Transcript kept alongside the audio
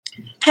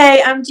Hey,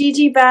 I'm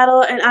GiGi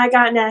Battle, and I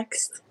got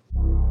next.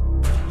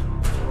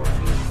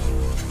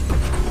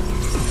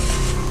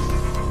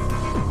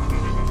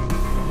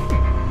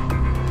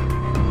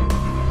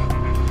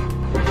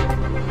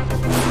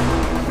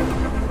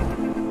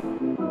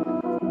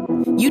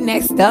 You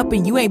next up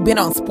and you ain't been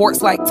on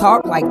Sports Like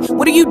Talk. Like,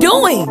 what are you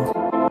doing?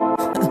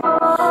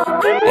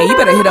 Hey, you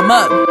better hit him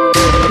up.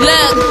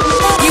 Look,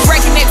 you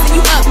breaking next and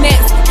you up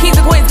next. Kings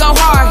and queens go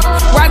hard.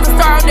 Rising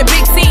star on the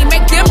big scene,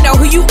 make them know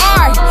who you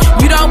are.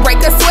 You don't break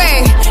the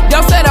sweat,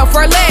 don't settle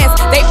for less.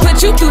 They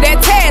put you through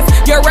that test,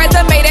 your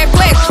resume that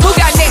flex. Who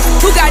got next?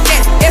 Who got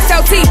next?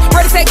 SLT,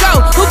 ready, say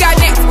go. Who got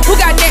next? Who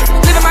got next?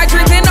 Living my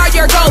dreams and all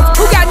your goals.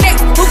 Who got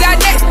next? Who got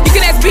next? You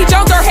can ask B.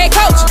 Jones or head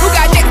coach. Who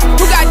got next?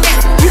 Who got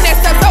next? You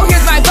next up, so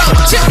here's my vote.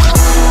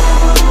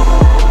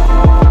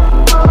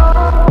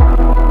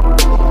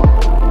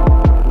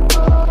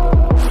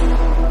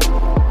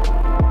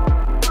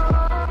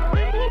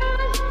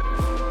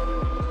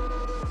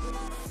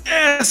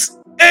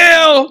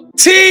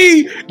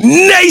 SLT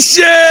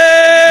Nation!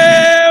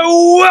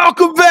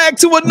 Welcome back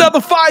to another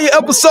fire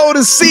episode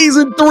of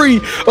Season 3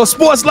 of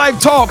Sports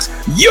Life Talks.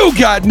 You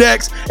got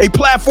next, a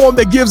platform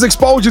that gives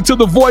exposure to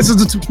the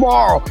voices of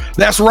tomorrow.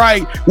 That's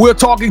right, we're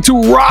talking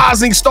to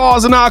rising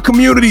stars in our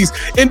communities,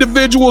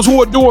 individuals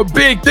who are doing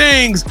big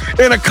things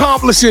and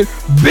accomplishing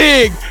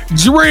big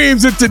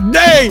dreams. And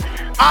today,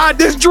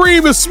 this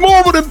dream is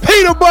smaller than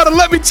peanut butter.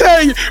 Let me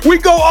tell you, we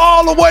go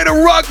all the way to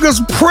Rutgers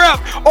Prep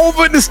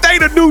over in the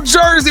state of New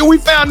Jersey. We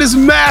found this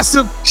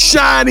massive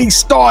shining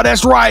star.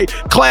 That's right,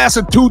 class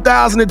of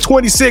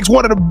 2026,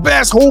 one of the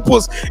best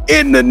hoopers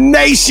in the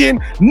nation,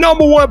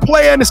 number one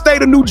player in the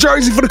state of New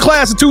Jersey for the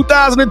class of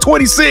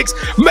 2026.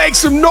 Make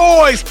some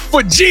noise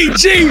for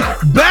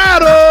GiGi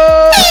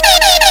Battle.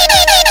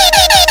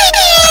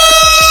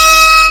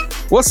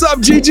 What's up,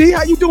 GiGi?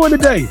 How you doing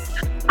today?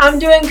 I'm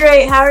doing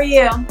great. How are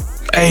you?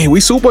 Hey, we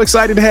super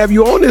excited to have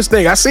you on this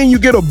thing. I seen you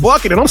get a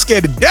bucket, and I'm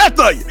scared to death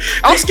of you.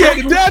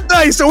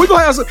 So we're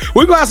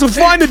gonna have some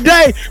fun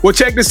today. Well,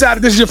 check this out.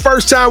 If this is your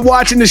first time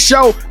watching the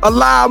show,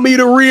 allow me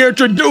to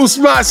reintroduce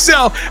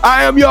myself.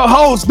 I am your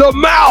host, the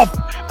mouth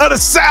of the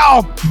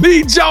South,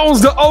 B.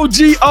 Jones, the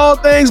OG, all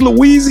things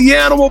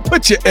Louisiana. Well,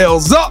 put your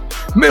L's up.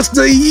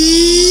 Mr.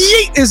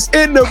 Yeet is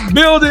in the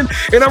building,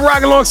 and I'm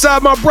rocking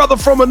alongside my brother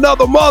from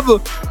another mother.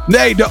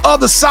 Hey, the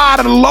other side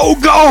of the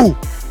logo,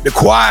 the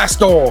Quiet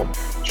Storm.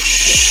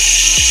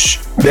 Shh.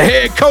 The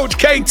head coach,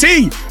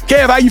 KT.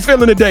 Kev, how you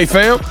feeling today,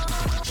 fam?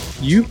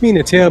 You mean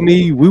to tell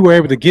me we were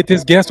able to get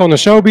this guest on the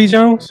show, B.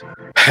 Jones?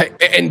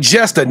 In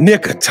just a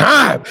nick of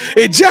time.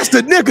 In just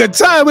a nick of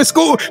time in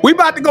school. We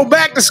about to go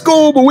back to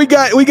school, but we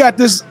got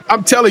this.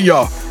 I'm telling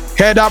y'all,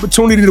 had the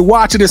opportunity to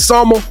watch it this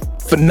summer.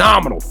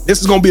 Phenomenal.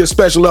 This is going to be a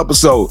special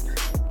episode.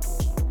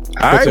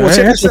 All right, well,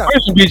 check this out.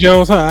 Question, B.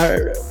 Jones.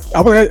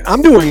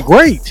 I'm doing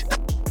great.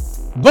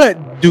 But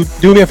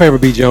do me a favor,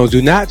 B. Jones.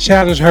 Do not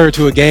challenge her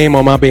to a game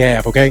on my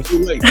behalf, okay?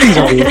 Please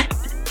don't do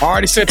it. I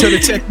already sent her the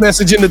text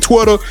message in the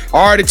Twitter. I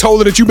already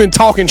told her that you've been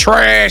talking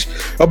trash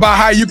about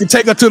how you can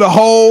take her to the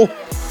hole,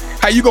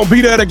 how you gonna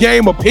beat her at a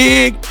game of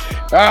pig.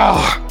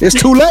 It's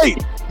too late.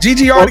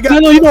 GiGi already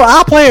got.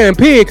 I'll play her in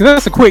pig because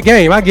that's a quick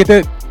game. I get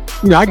that.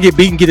 I can get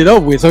beat and get it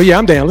over with. So yeah,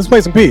 I'm down. Let's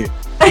play some pig.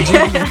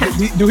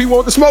 Do he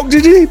want the smoke,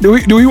 GiGi?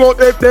 Do he want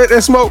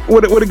that smoke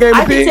with a game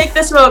of pig? I can take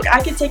the smoke. I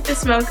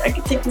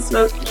can take the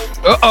smoke.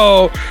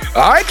 All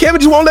right,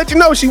 Kevin just won't let you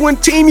know she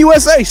went Team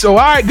USA. So all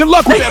right, good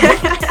luck with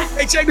that.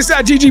 Hey, check this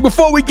out, GiGi.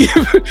 Before we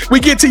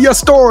get to your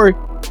story,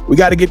 we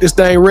got to get this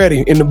thing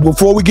ready. And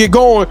before we get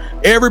going,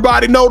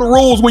 everybody know the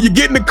rules. When you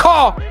get in the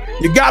car,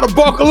 you got to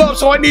buckle up.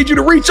 So I need you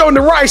to reach on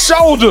the right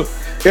shoulder.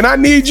 And I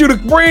need you to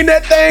bring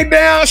that thing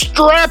down,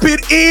 strap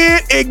it in,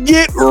 and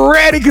get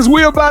ready because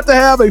we're about to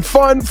have a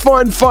fun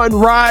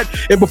ride.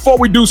 And before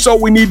we do so,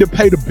 we need to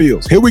pay the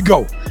bills. Here we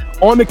go.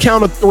 On the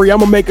count of 3, I'm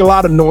going to make a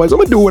lot of noise. I'm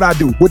going to do what I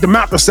do, what the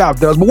Mouth of South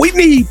does. But we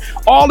need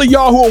all of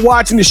y'all who are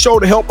watching the show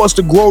to help us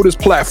to grow this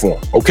platform,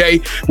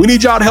 okay? We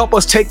need y'all to help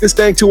us take this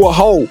thing to a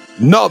whole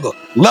nother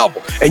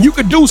level. And you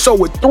can do so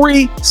with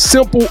 3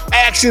 simple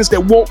actions that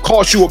won't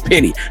cost you a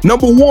penny.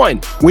 Number 1,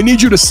 we need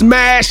you to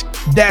smash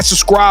that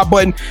subscribe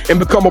button and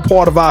become a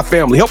part of our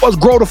family. Help us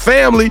grow the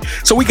family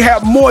so we can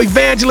have more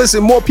evangelists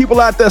and more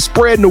people out there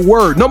spreading the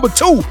word. Number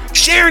 2,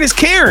 sharing is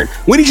caring.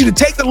 We need you to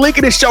take the link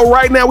of this show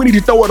right now. We need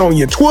you to throw it on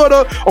your Twitter,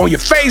 on your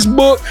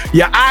Facebook,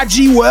 your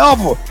IG,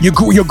 wherever.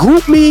 Your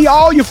group me,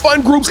 all your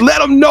fun groups, let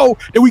them know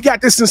that we got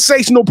this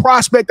sensational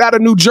prospect out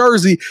of New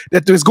Jersey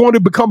that is going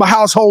to become a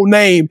household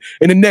name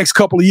in the next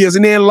couple of years.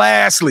 And then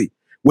lastly,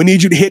 we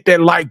need you to hit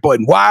that like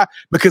button. Why?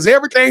 Because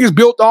everything is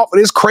built off of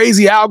this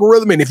crazy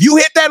algorithm. And if you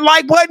hit that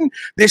like button,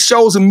 this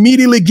show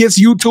immediately gets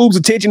YouTube's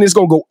attention. It's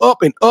going to go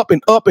up and up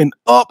and up and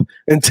up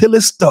until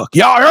it's stuck.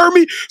 Y'all heard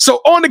me?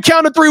 So on the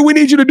count of 3, we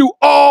need you to do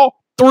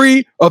all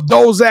 3 of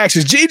those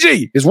actions.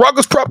 GiGi, is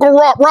Rutgers Prep going to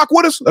rock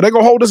with us? Are they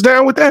going to hold us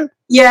down with that?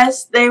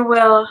 Yes, they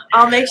will.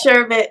 I'll make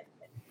sure of it.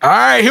 All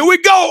right, here we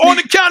go. On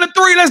the count of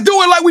 3, let's do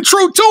it like we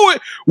true to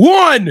it.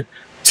 1,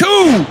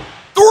 2,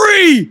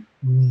 3.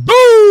 Boom!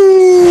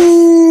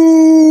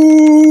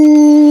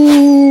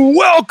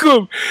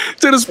 welcome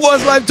to the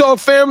Sports Life Talk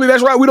family.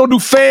 That's right. We don't do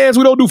fans.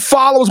 We don't do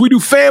followers. We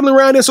do family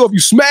around here. So if you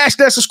smash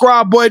that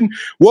subscribe button,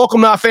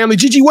 welcome to our family.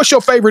 GiGi, what's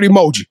your favorite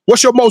emoji?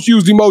 What's your most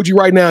used emoji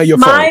right now in your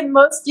phone? My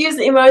most used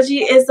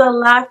emoji is the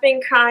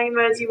laughing, crying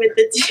emoji with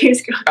the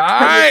tears going. All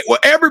right. Well,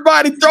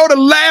 everybody throw the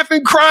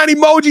laughing, crying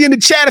emoji in the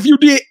chat. If you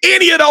did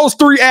any of those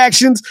 3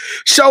 actions,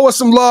 show us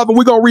some love, and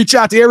we're going to reach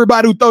out to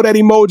everybody who throw that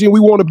emoji, and we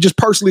want to just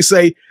personally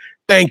say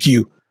thank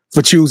you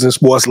for choosing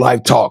Sports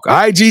Life Talk. All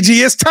right,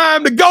 GiGi, it's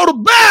time to go to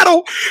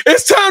battle.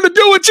 It's time to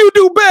do what you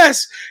do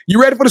best.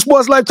 You ready for the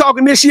Sports Life Talk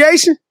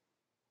initiation?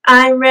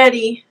 I'm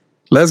ready.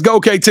 Let's go,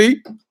 KT.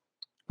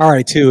 All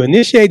right, to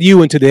initiate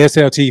you into the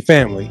SLT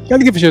family, you got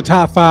to give us your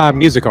top 5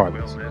 music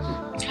artists.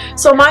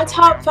 So my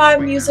top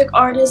 5 music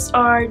artists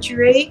are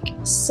Drake,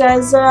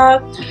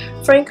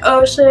 SZA, Frank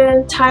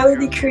Ocean, Tyler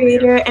the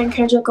Creator, and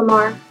Kendrick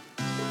Lamar.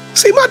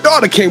 See, my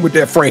daughter came with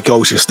that Frank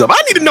Ocean stuff.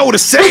 I need to know the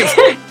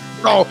second.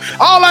 All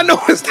I know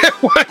is that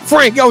one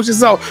Frank Ocean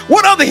song.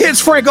 What other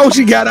hits Frank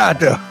Ocean got out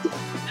there?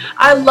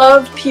 I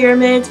love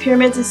Pyramids.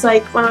 Pyramids is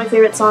like one of my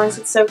favorite songs.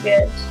 It's so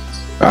good.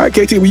 All right,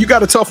 KT, well, you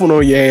got a tough one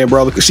on your hand,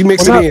 brother, because she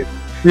mixed it in.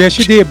 Yeah,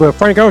 she did, but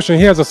Frank Ocean,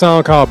 he has a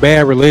song called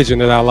Bad Religion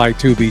that I like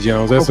too, B.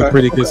 Jones. That's a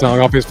pretty good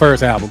song off his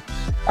first album.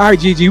 All right,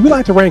 GiGi, we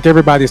like to rank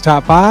everybody's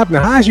top 5.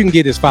 Now, highest you can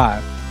get is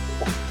 5.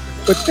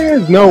 But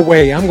there's no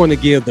way I'm going to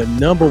give the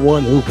number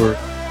 1 hooper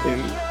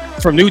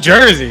from New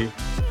Jersey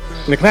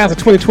in the class of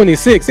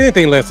 2026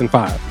 anything less than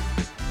 5.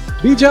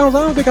 B. Jones,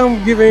 I don't think I'm going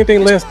to give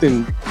anything less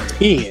than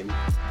 10.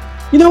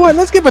 You know what?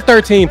 Let's give a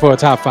 13 for a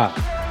top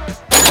 5.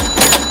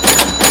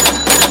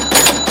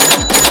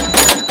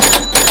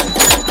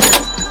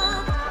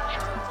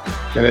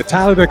 Now, the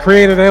Tyler the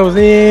Creator that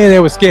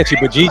was sketchy.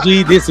 But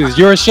GiGi, this is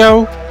your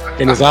show,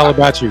 and it's all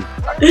about you.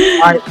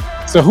 All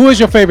right. So, who is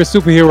your favorite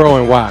superhero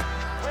and why?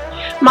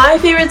 My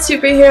favorite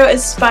superhero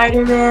is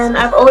Spider-Man.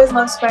 I've always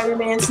loved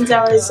Spider-Man since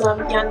I was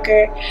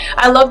younger.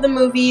 I love the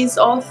movies,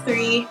 all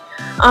 3.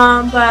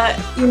 But,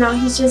 you know,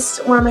 he's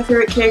just one of my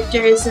favorite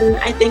characters, and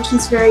I think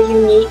he's very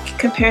unique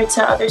compared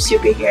to other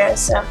superheroes.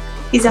 So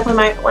he's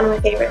definitely one of my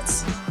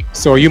favorites.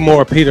 So are you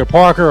more Peter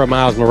Parker or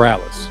Miles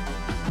Morales?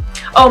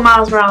 Oh,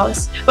 Miles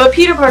Morales. But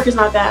Peter Parker's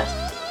not bad.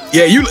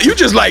 Yeah, you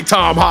just like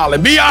Tom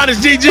Holland. Be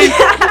honest, GiGi.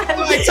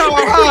 You like Tom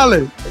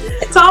Holland.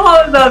 Tom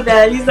Holland's not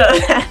bad. He's not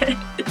bad.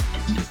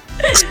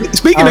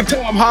 Speaking of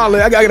Tom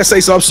Holland, I gotta say,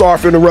 so I'm sorry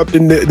for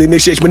interrupting the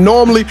initiation, but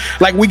normally,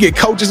 like, we get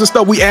coaches and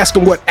stuff, we ask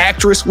them what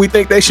actress we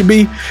think they should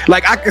be.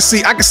 Like, I can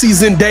see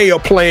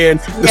Zendaya playing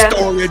the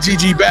story of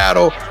GiGi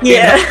Battle.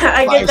 Yeah,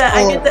 I get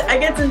that. I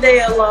get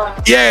Zendaya a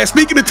lot. Yeah,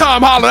 speaking of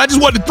Tom Holland, I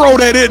just wanted to throw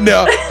that in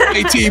there,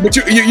 AT, but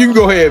you can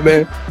go ahead,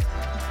 man.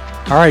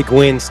 All right,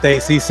 Gwen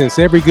Stacy, since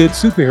every good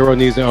superhero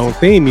needs their own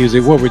theme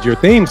music, what would your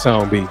theme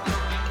song be?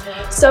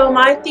 So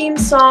my theme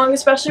song,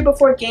 especially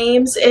before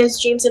games, is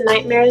Dreams and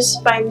Nightmares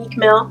by Meek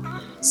Mill.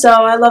 So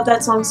I love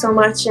that song so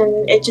much,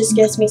 and it just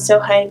gets me so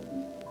hyped.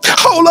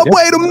 Hold up,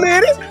 wait a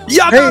minute.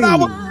 Y'all know that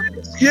one?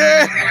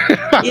 Yeah.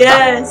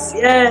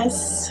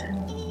 Yes.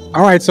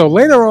 All right, so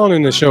later on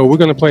in the show, we're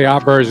going to play our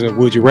version of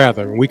Would You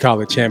Rather, and we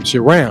call it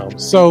Championship Round.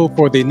 So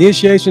for the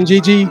initiation,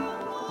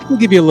 GiGi, we'll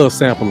give you a little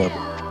sample of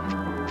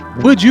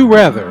it. Would you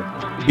rather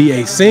be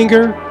a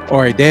singer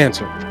or a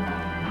dancer?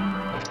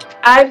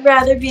 I'd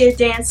rather be a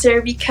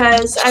dancer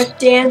because I've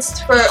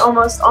danced for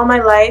almost all my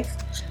life.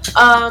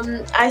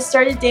 I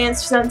started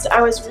dance since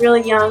I was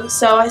really young,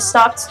 so I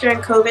stopped during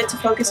COVID to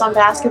focus on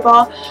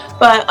basketball,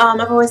 but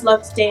I've always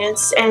loved to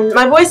dance, and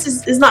my voice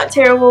is not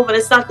terrible, but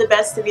it's not the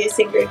best to be a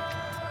singer.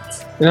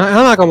 And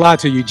I'm not going to lie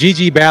to you,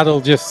 GiGi Battle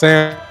just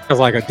sounds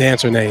like a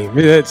dancer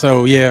name,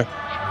 so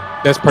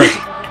yeah, that's perfect.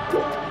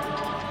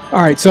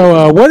 All right,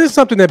 so what is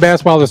something that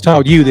basketball has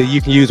taught you that you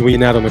can use when you're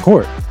not on the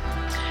court?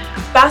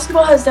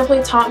 Basketball has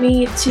definitely taught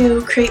me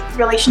to create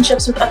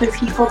relationships with other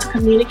people, to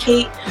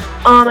communicate.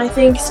 I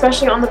think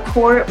especially on the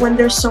court when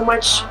there's so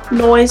much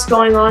noise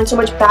going on, so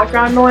much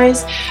background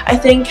noise, I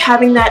think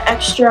having that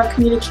extra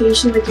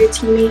communication with your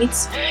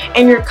teammates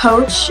and your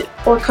coach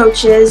or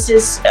coaches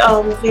is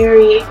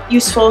very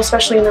useful,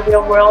 especially in the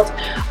real world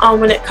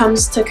when it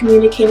comes to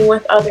communicating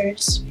with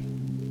others.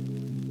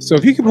 So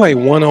if you could play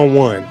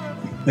one-on-one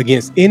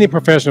against any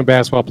professional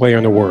basketball player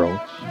in the world,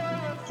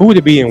 who would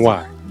it be and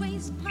why?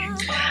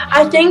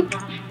 I think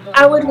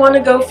I would want to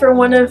go for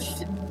one of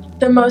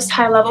the most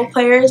high-level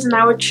players, and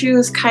I would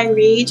choose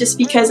Kyrie just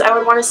because I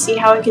would want to see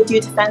how I could do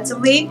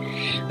defensively,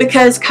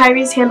 because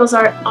Kyrie's handles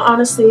are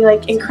honestly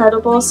like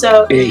incredible.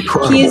 So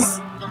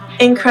he's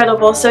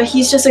incredible. So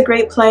he's just a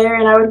great player,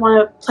 and I would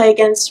want to play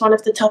against one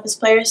of the toughest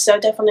players. So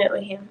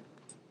definitely him.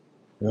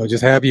 You know,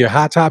 just have your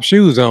high top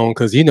shoes on,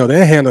 because you know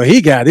that handle he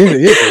got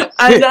is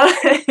I know.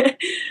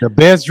 The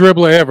best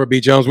dribbler ever, B.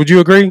 Jones. Would you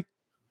agree?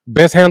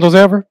 Best handles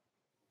ever?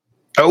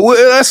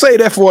 Well, let's say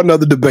that for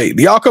another debate.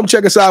 Y'all come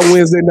check us out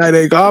Wednesday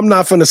night. I'm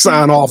not finna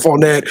sign off on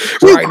that.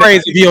 Right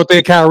crazy if you don't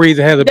think Kyrie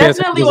has the best.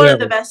 Definitely one of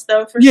the best,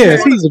 though. For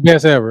yes, sure. He's the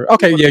best ever.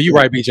 Okay, yeah, you're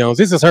right, B. Jones.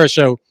 This is her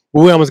show.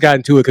 But we almost got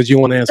into it because you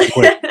want to answer the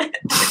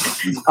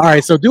question. All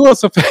right, so do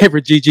us a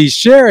favor, GiGi.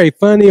 Share a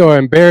funny or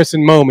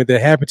embarrassing moment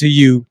that happened to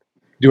you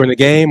during the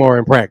game or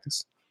in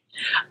practice.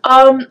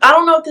 I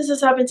don't know if this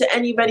has happened to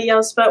anybody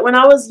else, but when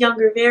I was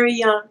younger, very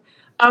young,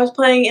 I was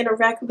playing in a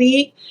rec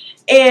league,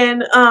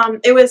 and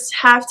it was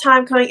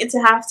halftime, coming into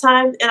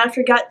halftime, and I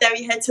forgot that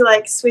we had to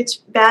like switch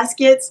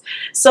baskets,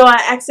 so I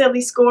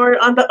accidentally scored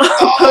on the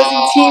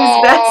opposing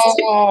team's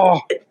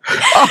basket.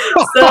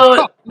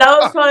 So that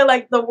was probably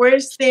like the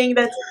worst thing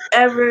that's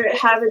ever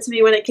happened to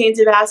me when it came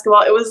to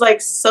basketball. It was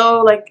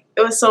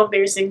it was so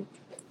embarrassing.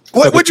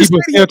 What do people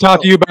still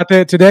talk to you about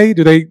that today?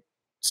 Do they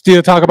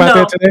still talk about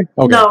that today?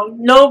 Okay. No,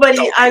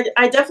 nobody. I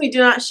definitely do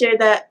not share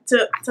that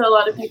to a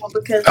lot of people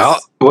because.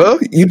 Well,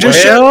 you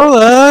just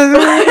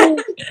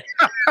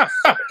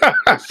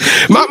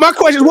my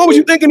question is, what was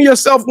you thinking to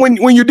yourself when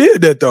you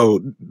did that though?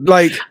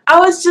 Like, I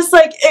was just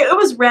like, it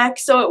was rec,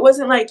 so it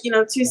wasn't like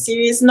too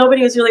serious.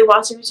 Nobody was really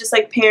watching. It was just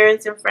like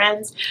parents and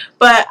friends.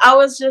 But I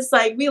was just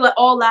like, we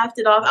all laughed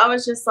it off. I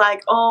was just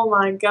like, oh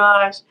my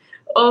gosh.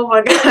 And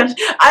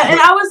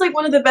I was like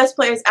one of the best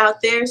players out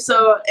there,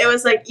 so it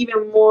was like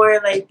even more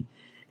like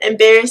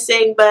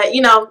embarrassing. But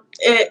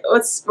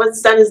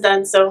what's done is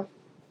done. So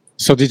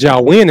did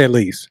y'all win at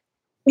least?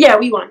 Yeah,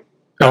 we won.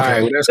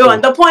 Okay, we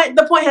won. The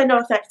point had no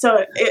effect,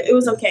 so it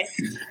was okay.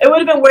 It would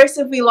have been worse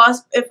if we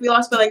lost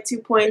by like 2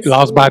 points.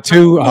 Lost by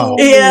 2? Oh.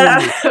 Yeah,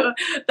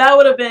 that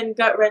would have been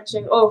gut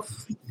wrenching. Oh.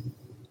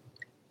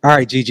 All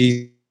right,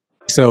 Gigi.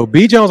 So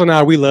B Jones and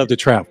I, we love to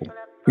travel,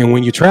 and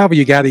when you travel,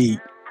 you got to eat.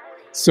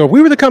 So if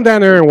we were to come down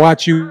there and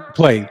watch you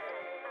play,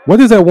 what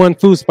is that one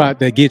food spot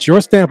that gets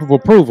your stamp of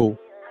approval,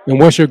 and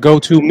what's your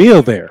go-to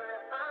meal there?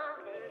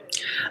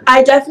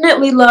 I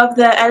definitely love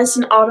the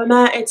Edison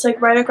Automat. It's like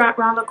right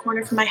around the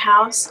corner from my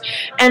house.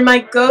 And my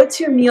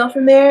go-to meal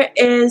from there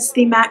is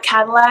the Mac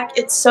Cadillac.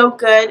 It's so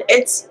good.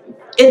 It's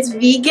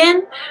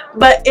vegan,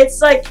 but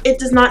it's like it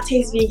does not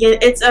taste vegan.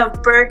 It's a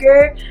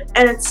burger,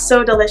 and it's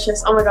so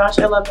delicious. Oh my gosh,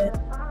 I love it.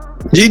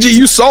 Gigi,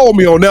 you sold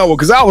me on that one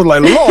because I was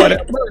like, Lord,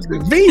 that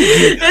person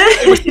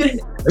vegan.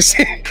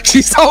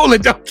 She sold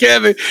it though,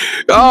 Kevin.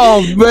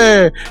 Oh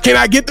man, can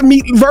I get the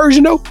meat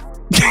version though?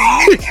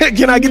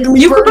 Can I get the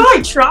meat version? You could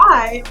probably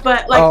try,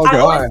 but like I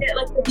always get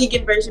like the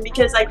vegan version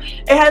because like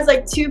it has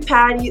like 2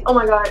 patties. Oh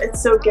my god,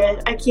 it's so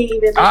good. I can't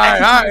even. All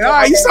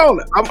right, you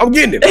sold it. I'm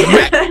getting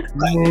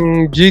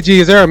it. Gigi,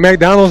 is there a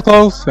McDonald's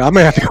close? I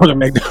may have to go to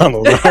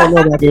McDonald's. I don't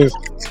know about this.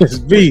 It's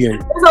vegan.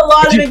 There's a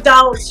lot of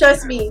McDonald's.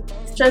 Trust me.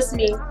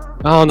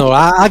 I don't know.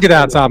 I'll get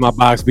outside my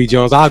box, B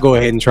Jones. I'll go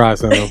ahead and try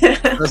some.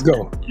 Let's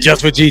go.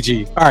 Just for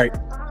Gigi. All right.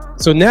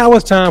 So now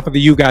it's time for the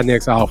You Got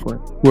Next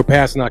offering. We're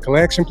passing our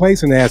collection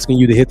plates and asking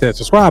you to hit that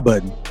subscribe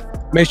button.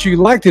 Make sure you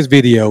like this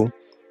video.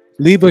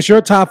 Leave us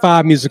your top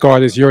 5 music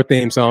artists, your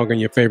theme song,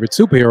 and your favorite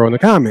superhero in the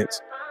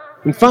comments.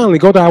 And finally,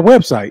 go to our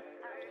website,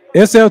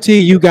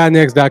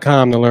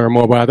 sltyougotnext.com, to learn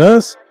more about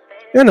us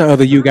and our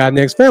other You Got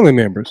Next family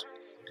members.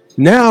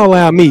 Now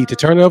allow me to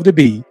turn it over to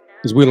B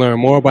as we learn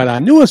more about our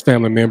newest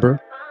family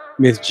member,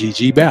 Miss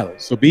GiGi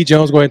Ballas. So B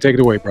Jones, go ahead and take it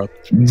away, brother.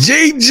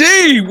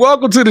 GiGi,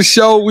 welcome to the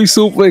show. We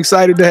super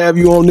excited to have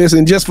you on this.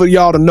 And just for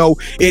y'all to know,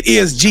 it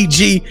is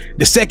GiGi.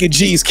 The second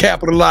G is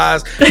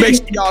capitalized. Make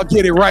sure y'all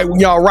get it right when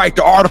y'all write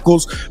the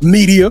articles,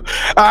 media. All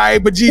right,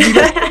 but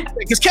GiGi,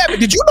 because Kevin,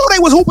 did you know they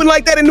was hooping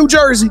like that in New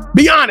Jersey?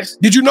 Be honest.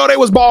 Did you know they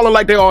was balling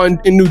like they are in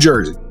New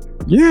Jersey?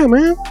 Yeah,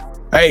 man.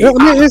 Hey,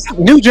 it's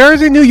New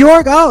Jersey, New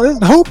York. Oh, it's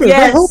hooping.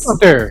 Yes. Hoop up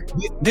there.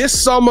 This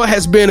summer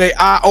has been an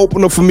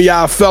eye-opener for me.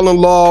 I fell in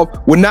love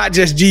with not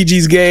just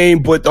Gigi's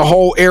game, but the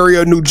whole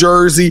area of New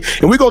Jersey.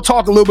 And we're going to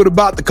talk a little bit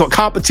about the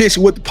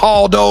competition with the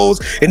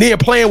Paldos and then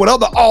playing with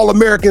other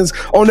All-Americans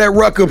on that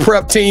Rutgers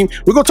prep team.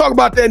 We're going to talk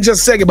about that in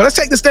just a second. But let's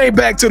take this thing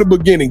back to the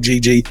beginning,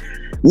 GiGi.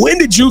 When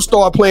did you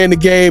start playing the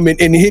game and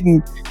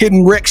hitting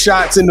rec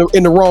shots in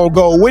the wrong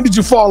goal? When did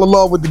you fall in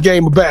love with the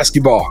game of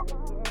basketball?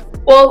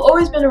 Well, I've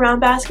always been around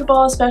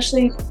basketball,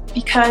 especially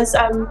because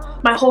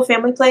my whole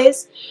family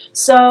plays.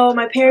 So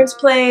my parents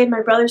played,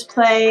 my brothers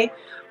play,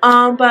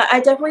 but I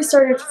definitely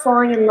started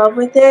falling in love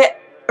with it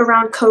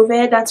around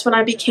COVID. That's when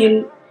I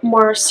became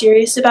more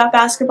serious about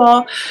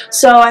basketball.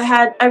 So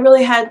I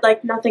really had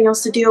like nothing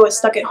else to do. I was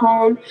stuck at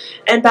home,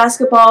 and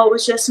basketball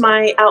was just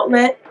my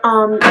outlet.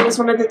 It was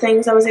one of the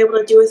things I was able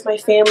to do with my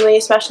family,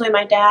 especially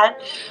my dad.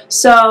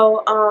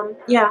 So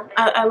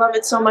I love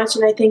it so much,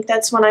 and I think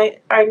that's when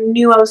I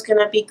knew I was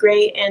gonna be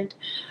great, and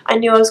I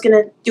knew I was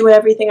gonna do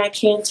everything I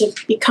can to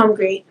become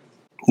great.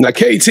 Now,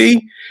 KT,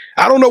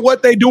 I don't know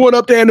what they doing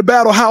up there in the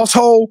Battle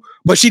household,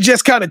 but she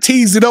just kind of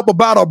teased it up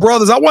about her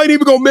brothers. I wasn't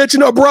even gonna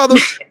mention her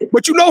brothers,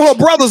 but you know her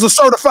brothers are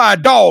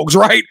certified dogs,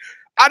 right?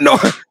 I know.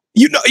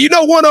 You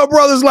know one of her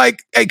brothers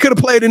like, hey, could have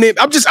played in it.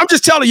 I'm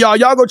just telling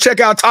y'all go check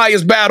out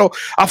Tyus Battle.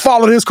 I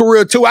followed his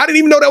career too. I didn't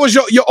even know that was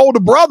your older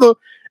brother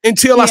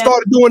until I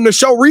started doing the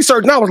show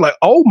research, and I was like,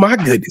 oh my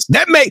goodness,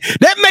 that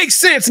makes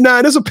sense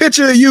now. There's a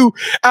picture of you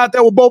out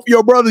there with both of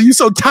your brothers. You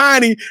so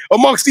tiny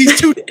amongst these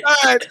two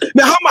giants.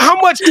 Now, how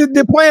much did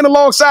playing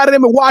alongside of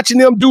them and watching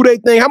them do their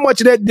thing, how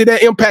much of that did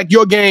that impact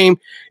your game?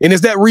 And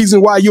is that reason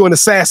why you're an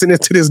assassin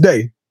to this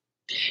day?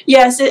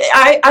 Yes,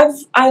 I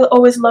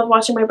always loved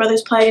watching my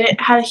brothers play, and it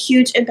had a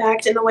huge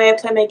impact in the way I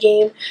play my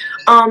game.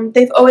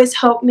 They've always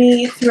helped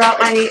me throughout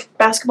my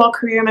basketball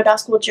career, my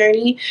basketball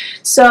journey.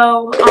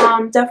 So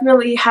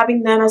definitely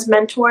having them as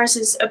mentors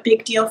is a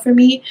big deal for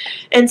me,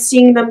 and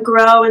seeing them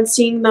grow and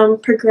seeing them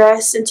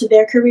progress into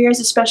their careers,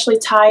 especially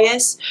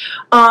Tyus,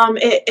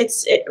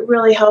 it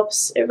really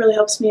helps. It really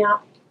helps me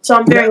out. So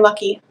I'm very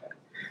lucky.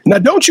 Now,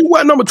 don't you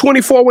wear number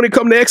 24 when it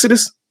comes to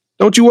Exodus?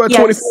 Don't you wear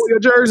 24 in your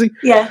jersey?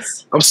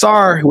 Yes. I'm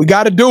sorry. We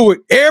got to do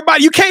it.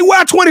 Everybody, you can't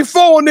wear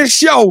 24 on this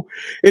show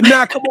and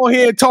not come on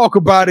here and talk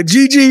about it.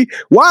 GiGi,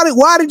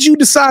 why did you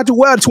decide to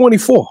wear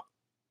 24?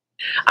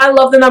 I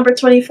love the number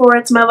 24.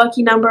 It's my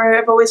lucky number.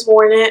 I've always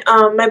worn it.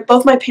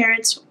 Both my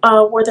parents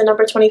wore the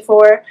number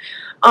 24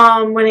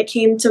 when it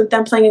came to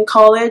them playing in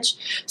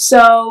college.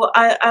 So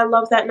I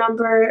love that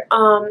number.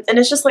 And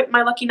it's just like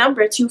my lucky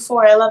number,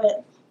 24. I love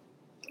it.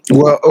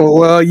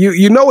 Well,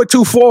 you know what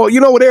 2-4. You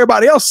know what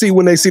everybody else see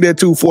when they see that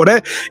 2-4.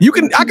 That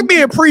I can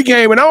be in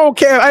pregame and I don't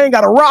care. I ain't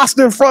got a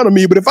roster in front of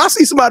me, but if I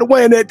see somebody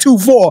wearing that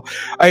 2-4,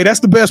 hey, that's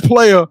the best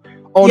player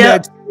on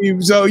that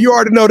team. So you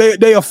already know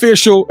they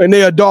official and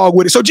they a dog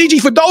with it. So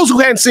GiGi, for those who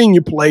hadn't seen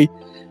you play,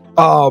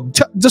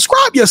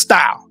 describe your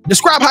style.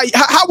 Describe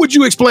how would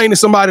you explain to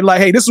somebody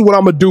like, hey, this is what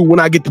I'm gonna do when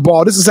I get the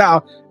ball. This is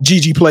how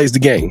GiGi plays the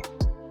game.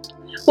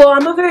 Well,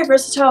 I'm a very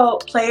versatile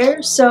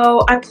player,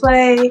 so I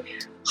play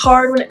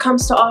hard when it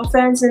comes to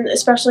offense and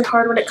especially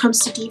hard when it comes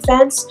to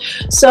defense.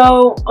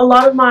 So a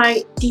lot of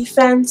my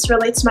defense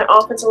relates to my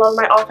offense. A lot of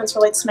my offense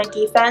relates to my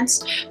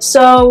defense.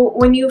 So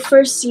when you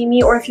first see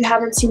me, or if you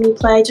haven't seen me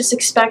play, just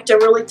expect a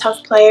really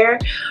tough player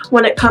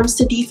when it comes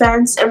to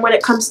defense. And when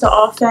it comes to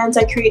offense,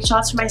 I create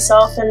shots for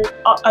myself and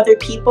other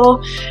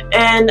people,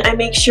 and I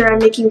make sure I'm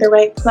making the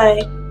right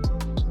play.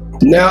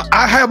 Now,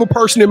 I have a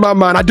person in my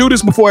mind. I do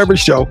this before every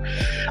show.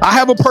 I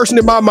have a person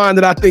in my mind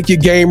that I think your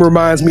game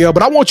reminds me of,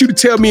 but I want you to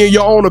tell me in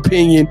your own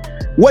opinion,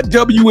 what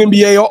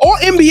WNBA or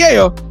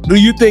NBA do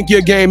you think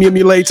your game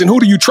emulates, and who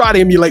do you try to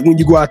emulate when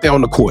you go out there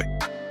on the court?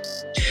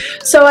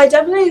 So I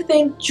definitely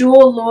think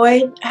Jewel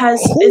Lloyd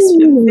is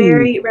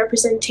very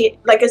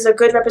is a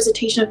good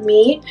representation of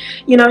me.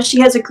 You know, she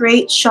has a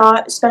great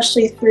shot,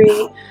 especially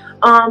three,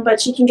 but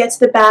she can get to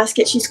the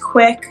basket. She's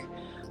quick.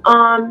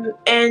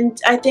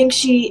 And I think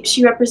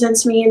she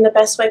represents me in the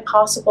best way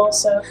possible.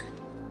 So,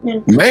 yeah.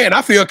 Man,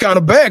 I feel kind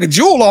of bad.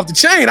 Jewel off the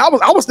chain. I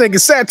was thinking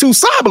Satu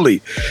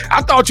Sabali.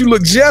 I thought you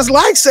looked just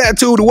like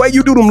Satu. The way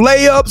you do them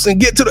layups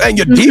and and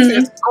your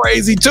defense is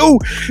crazy too.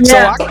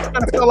 Yeah. So I kind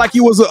of felt like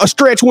you was a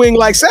stretch wing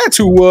like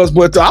Satu was.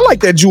 But I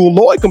like that Jewel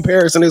Lloyd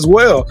comparison as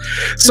well.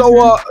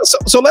 So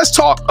so let's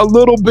talk a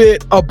little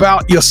bit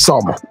about your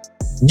summer.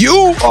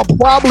 You are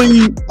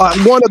probably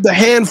one of the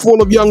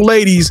handful of young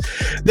ladies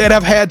that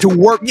have had to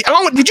work.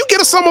 Did you get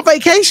a summer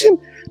vacation?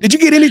 Did you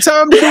get any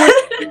time to do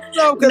it?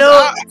 No,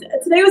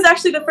 today was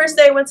actually the first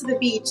day I went to the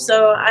beach,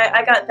 so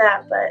I got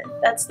that,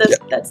 but that's the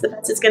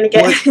best it's going to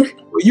get.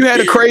 Well, you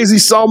had a crazy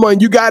summer,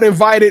 and you got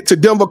invited to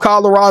Denver,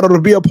 Colorado to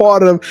be a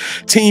part of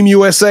Team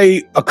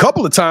USA a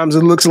couple of times,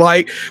 it looks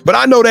like. But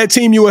I know that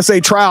Team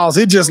USA trials,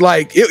 it just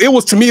like, it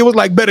was, to me, it was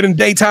like better than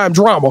daytime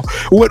drama.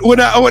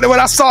 When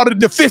I saw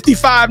the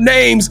 55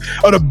 names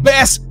of the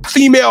best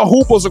female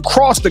hoopers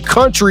across the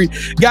country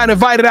got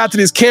invited out to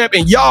this camp,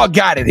 and y'all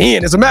got it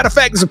in. As a matter of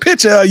fact, there's a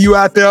picture of you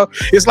out there.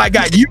 It's like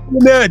got you in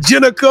there,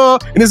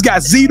 Jenica, and it's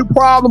got Z the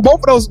Problem.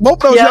 Both of those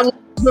young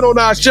ladies been on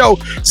our show.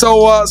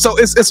 So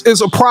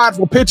it's a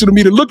prideful picture to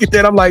me to look at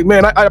that. I'm like,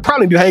 man, I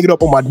probably need to hang it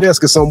up on my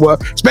desk or somewhere,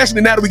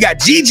 especially now that we got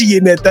GiGi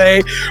in that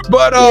thing.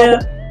 But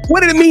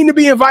what did it mean to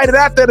be invited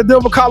out there to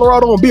Denver,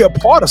 Colorado and be a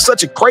part of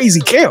such a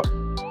crazy camp?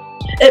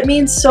 It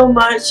means so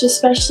much,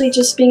 especially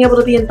just being able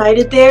to be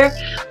invited there.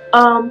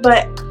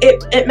 But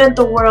it meant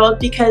the world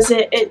because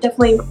it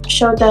definitely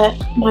showed that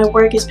my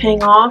work is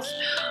paying off.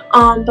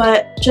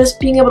 But just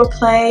being able to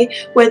play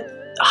with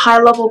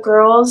high-level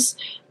girls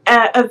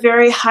at a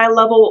very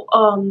high-level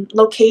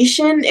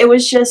location, it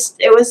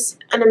was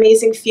an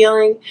amazing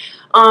feeling.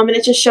 And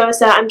it just shows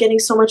that I'm getting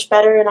so much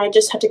better, and I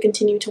just have to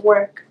continue to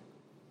work.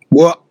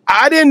 Well,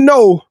 I didn't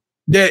know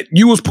that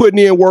you was putting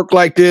in work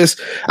like this.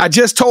 I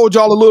just told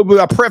y'all a little bit.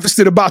 I prefaced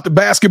it about the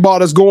basketball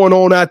that's going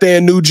on out there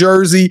in New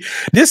Jersey.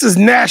 This is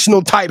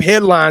national type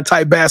headline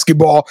type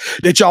basketball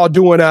that y'all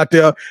doing out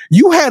there.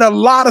 You had a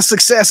lot of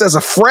success as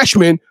a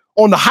freshman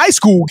on the high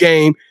school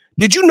game.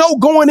 Did you know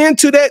going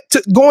into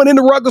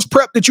Rutgers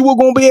prep that you were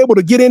going to be able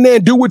to get in there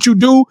and do what you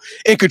do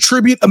and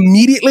contribute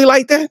immediately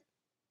like that?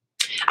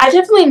 I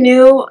definitely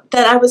knew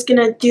that I was going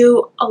to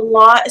do a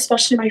lot,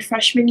 especially my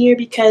freshman year,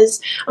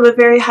 because I'm a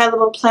very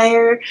high-level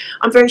player.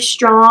 I'm very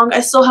strong.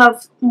 I still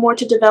have more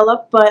to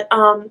develop, but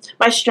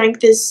my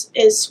strength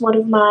is one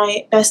of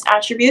my best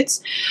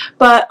attributes.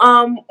 But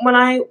when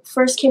I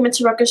first came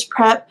into Rutgers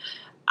prep,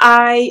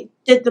 I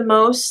did the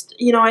most.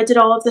 You know, I did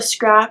all of the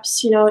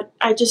scraps. You know,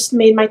 I just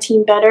made my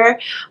team better.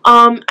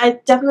 I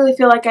definitely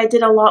feel like I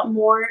did a lot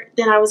more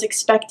than I was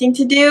expecting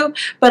to do,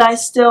 but I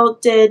still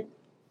did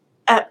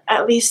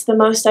at least the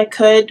most I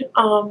could,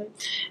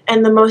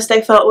 and the most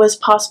I felt was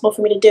possible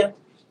for me to do.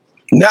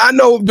 Now, I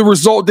know the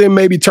result didn't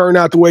maybe turn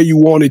out the way you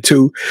wanted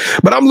to,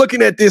 but I'm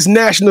looking at this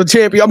national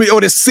champion,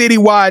 or this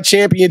citywide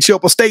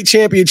championship or state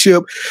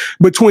championship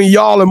between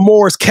y'all and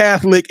Morris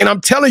Catholic. And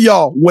I'm telling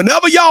y'all,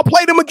 whenever y'all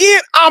play them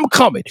again, I'm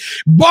coming.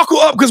 Buckle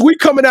up, because we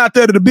coming out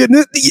there to the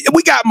business.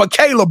 We got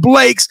Michaela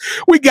Blakes.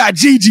 We got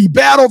GiGi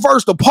Battle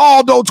versus the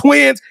Paldo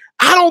twins.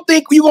 I don't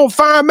think you're going to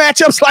find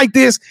matchups like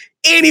this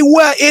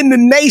anywhere in the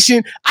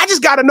nation. I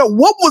just got to know,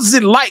 what was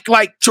it like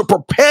to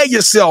prepare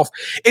yourself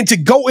and to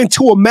go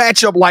into a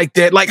matchup like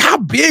that? Like, how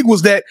big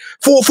was that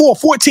for a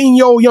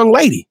 14-year-old young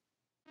lady?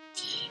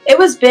 It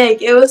was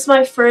big. It was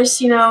my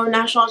first,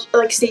 national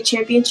state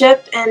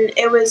championship, and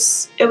it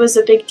was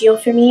a big deal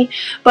for me.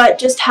 But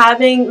just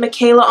having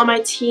Michaela on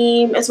my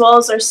team, as well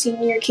as our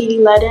senior Katie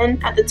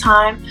Ledden at the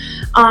time,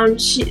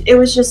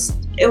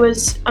 it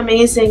was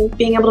amazing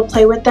being able to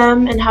play with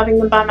them and having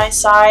them by my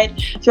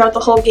side throughout the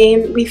whole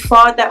game. We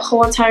fought that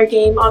whole entire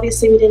game.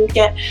 Obviously, we didn't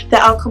get the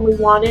outcome we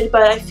wanted,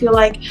 but I feel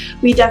like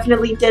we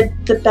definitely did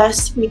the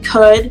best we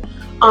could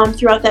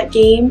throughout that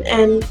game,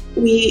 and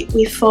we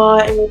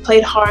fought and we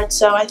played hard.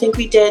 So I think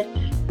we did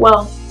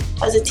well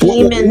as a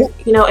team and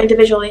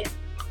individually.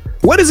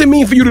 What does it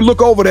mean for you to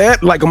look over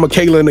that, like a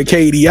Michaela and a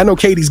Katie? I know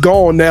Katie's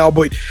gone now,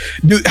 but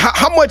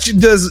how much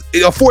does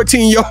a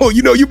 14-year-old,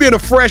 you being a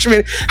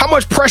freshman, how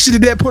much pressure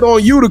did that put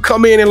on you to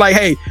come in and like,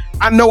 hey,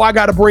 I know I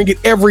got to bring it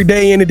every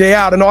day in and day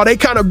out? And are they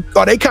kind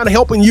of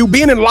helping you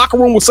being in the locker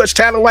room with such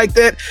talent like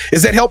that?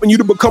 Is that helping you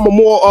to become a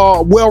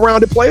more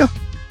well-rounded player?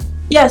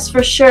 Yes,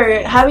 for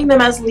sure. Having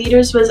them as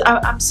leaders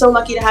I'm so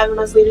lucky to have them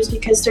as leaders,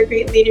 because they're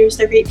great leaders,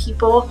 they're great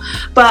people.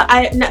 But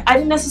I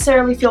didn't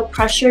necessarily feel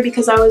pressure,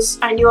 because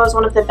I knew I was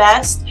one of the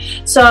best.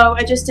 So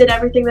I just did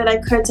everything that I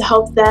could to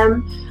help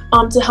them,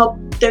 to help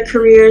their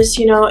careers,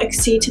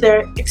 exceed to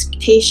their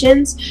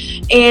expectations,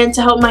 and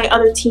to help my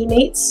other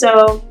teammates.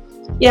 So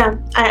yeah,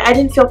 I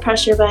didn't feel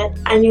pressure, but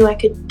I knew I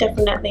could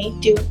definitely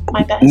do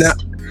my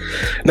best.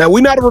 Now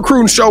we're not a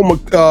recruiting show,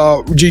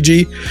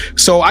 GiGi,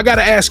 so I got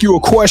to ask you a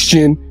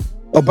question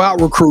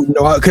about recruiting,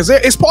 because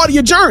it's part of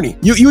your journey.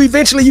 You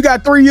eventually, you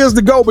got 3 years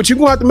to go, but you're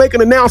gonna have to make an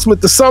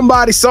announcement to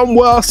somebody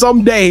somewhere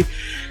someday.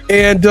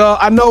 And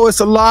I know it's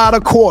a lot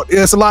of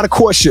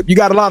courtship. You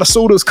got a lot of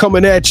suitors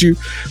coming at you,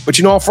 but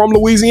I'm from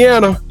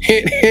Louisiana.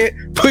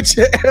 Put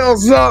your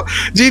L's up.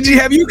 GiGi,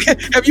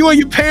 have you and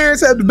your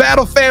parents, have the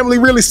Battle family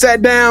really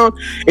sat down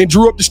and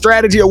drew up the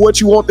strategy of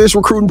what you want this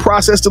recruiting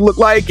process to look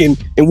like, and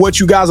what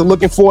you guys are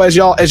looking for as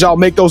y'all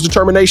make those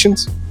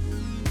determinations?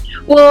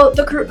 Well,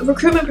 the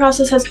recruitment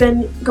process has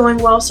been going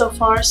well so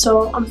far,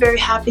 so I'm very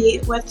happy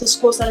with the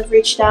schools that have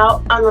reached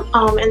out,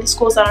 and the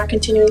schools that are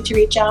continuing to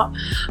reach out.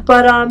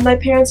 But my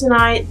parents and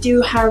I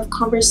do have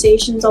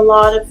conversations, a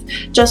lot of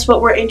just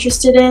what we're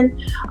interested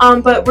in,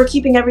 but we're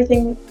keeping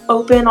everything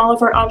open, all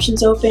of our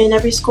options open.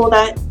 Every school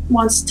that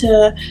wants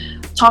to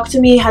talk to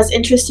me, has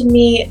interest in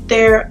me,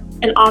 they're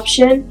an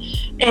option,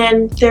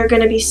 and they're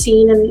going to be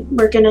seen, and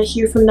we're going to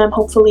hear from them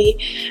hopefully,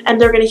 and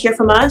they're going to hear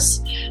from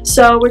us.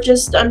 So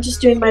I'm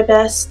just doing my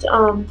best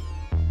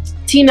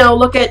to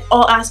look at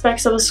all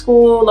aspects of a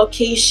school,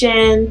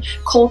 location,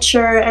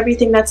 culture,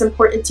 everything that's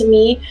important to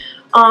me,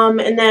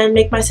 and then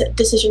make my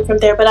decision from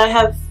there. But I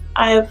have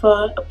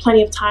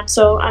plenty of time,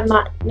 so I'm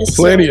not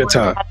necessarily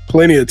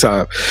plenty of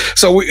time.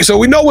 So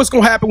we know what's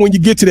going to happen when you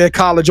get to that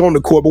college on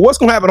the court, but what's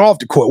going to happen off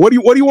the court? What do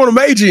you want to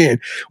major in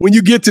when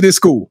you get to this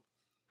school?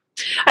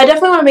 I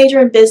definitely want to major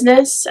in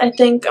business. I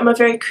think I'm a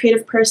very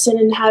creative person,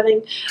 and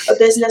having a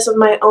business of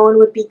my own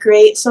would be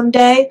great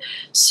someday.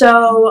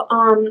 So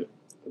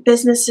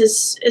business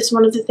is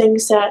one of the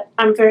things that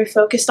I'm very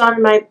focused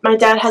on. My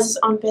dad has his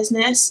own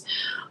business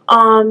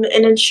in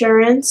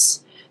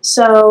insurance.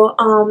 So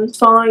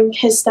following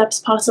his steps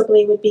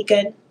possibly would be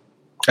good.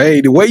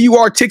 Hey, the way you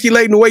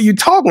articulating, the way you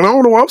talking, I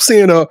don't know. I'm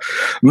seeing a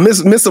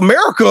Miss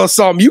America or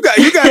something. You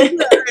can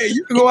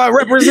go out and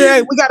represent.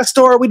 Hey, we got a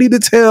story we need to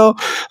tell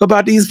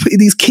about these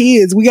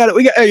kids. We got.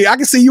 Hey, I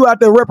can see you out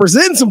there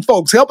representing some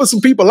folks, helping some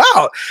people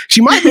out.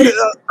 She might be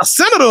a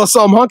senator or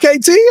something, huh,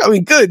 KT? I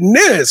mean,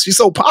 goodness, she's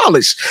so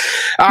polished.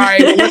 All right,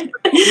 let's talk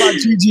about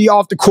GiGi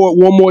off the court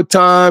one more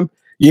time.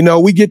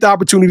 We get the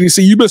opportunity to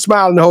see you've been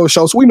smiling the whole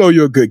show, so we know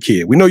you're a good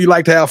kid. We know you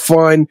like to have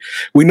fun.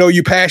 We know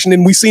you're passionate,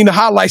 and we seen the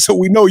highlights, so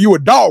we know you a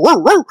dog.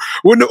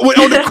 When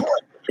on the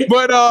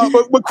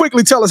court. But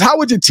quickly tell us, how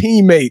would your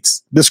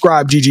teammates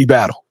describe GiGi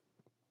Battle?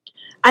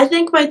 I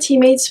think my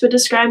teammates would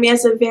describe me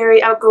as a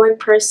very outgoing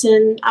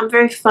person. I'm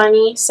very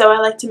funny, so I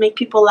like to make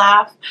people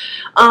laugh.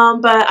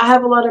 But I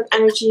have a lot of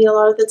energy a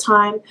lot of the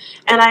time,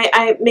 and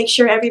I make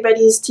sure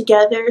everybody's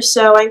together.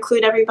 So I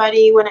include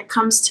everybody when it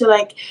comes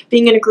to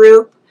being in a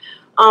group.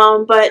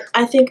 But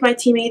I think my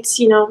teammates,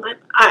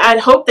 I'd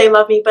hope they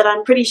love me, but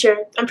I'm pretty sure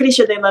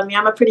they love me.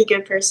 I'm a pretty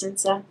good person,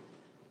 so.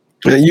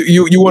 And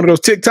you one of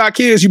those TikTok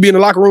kids? You be in the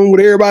locker room with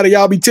everybody,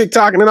 y'all be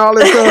TikToking and all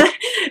that stuff?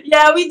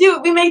 Yeah, we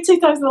do. We make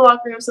TikToks in the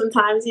locker room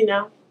sometimes,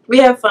 We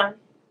have fun.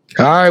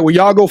 All right, well,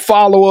 y'all go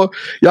follow her.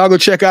 Y'all go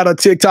check out her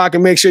TikTok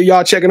and make sure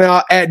y'all checking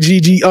out at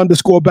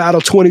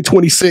GG_battle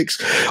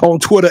 2026 on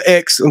Twitter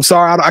X. I'm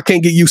sorry, I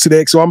can't get used to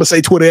that, so I'm gonna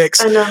say Twitter X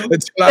until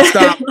I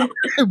stop.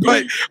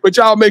 but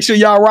y'all make sure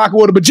y'all rock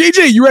with her. But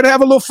GG, you ready to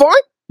have a little fun?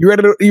 You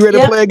ready to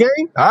play a game?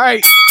 All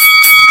right.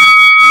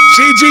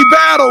 GG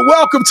Battle,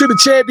 welcome to the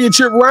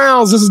championship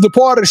rounds. This is the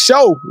part of the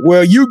show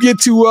where you get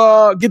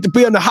to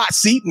be in the hot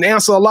seat and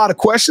answer a lot of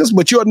questions,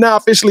 but you're now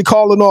officially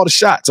calling all the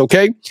shots,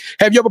 okay?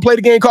 Have you ever played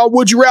a game called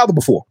Would You Rather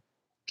before?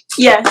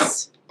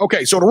 Yes.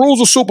 Okay, so the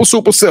rules are super,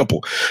 super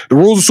simple.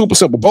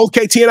 Both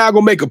KT and I are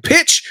going to make a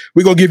pitch.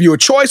 We're going to give you a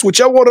choice.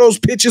 Whichever one of those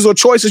pitches or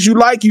choices you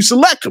like, you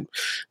select them.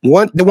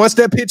 Once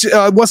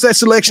that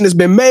selection has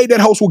been made, that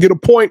host will get a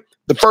point.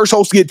 The first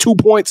host will get 2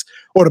 points,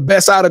 or the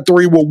best out of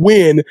 3 will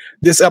win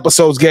this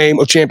episode's game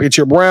of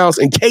championship rounds.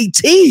 And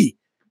KT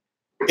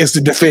is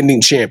the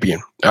defending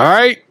champion. All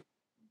right?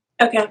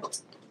 Okay.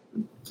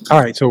 All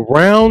right, so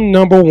round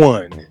number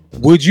 1.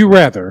 Would you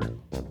rather,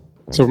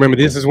 so remember,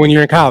 this is when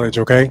you're in college,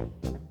 okay?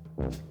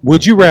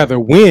 Would you rather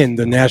win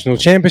the national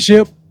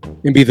championship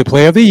and be the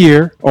player of the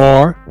year,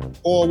 or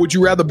would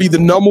you rather be the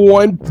number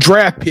 1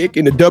 draft pick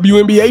in the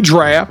WNBA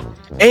draft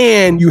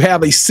and you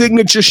have a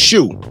signature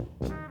shoe?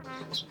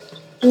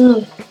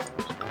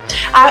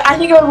 I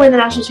think I would win the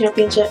national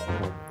championship.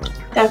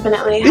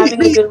 Definitely.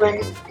 Having a good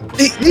win.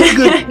 These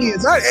good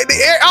kids.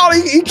 All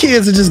these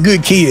kids are just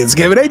good kids,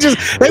 Kevin. They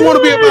want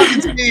to be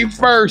about the team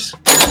first.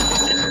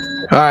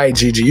 All right,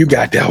 Gigi, you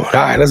got that one. All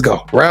right, let's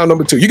go. Round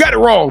number 2. You got it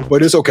wrong,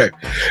 but it's okay.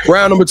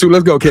 Round number 2.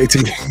 Let's go, KT.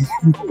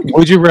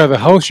 Would you rather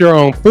host your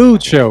own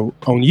food show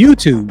on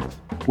YouTube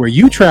where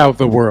you travel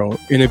the world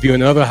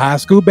interviewing other high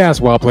school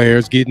basketball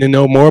players, getting to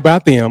know more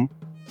about them,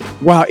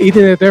 while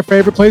eating at their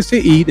favorite place to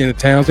eat in the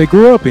towns they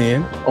grew up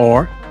in,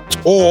 or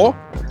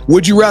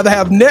would you rather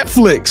have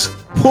Netflix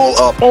pull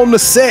up on the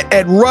set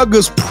at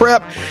Rutgers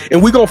Prep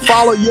and we're going to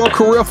follow your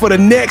career for the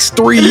next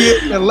 3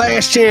 years in the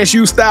Last Chance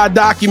U style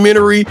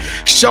documentary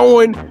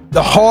showing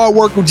the hard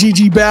work of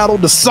GG Battle,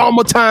 the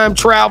summertime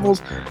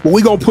travels, but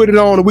we're going to put it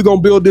on and we're going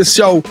to build this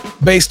show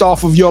based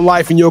off of your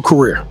life and your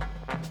career?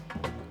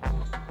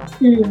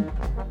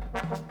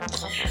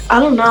 I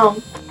don't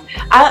know.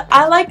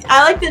 I like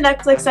the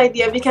Netflix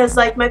idea because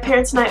like my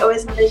parents and I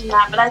always envisioned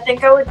that, but I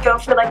think I would go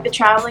for like the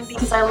traveling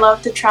because I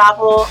love to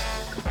travel.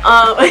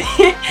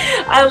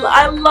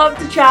 I love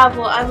to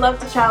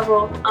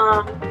travel.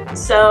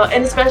 So,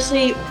 and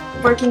especially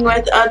working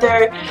with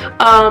other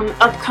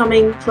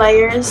upcoming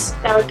players,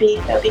 that would be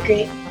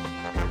great.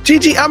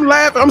 Gigi, I'm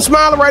laughing, I'm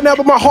smiling right now,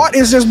 but my heart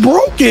is just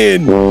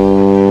broken.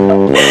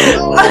 No,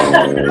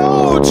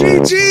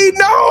 Gigi,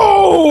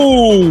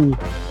 no.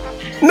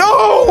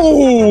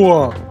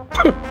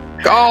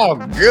 Oh,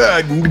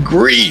 good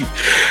grief.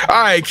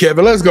 All right,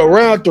 Kevin, let's go.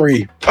 Round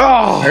 3. Oh.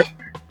 All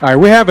right,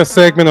 we have a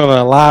segment on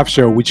our live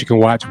show which you can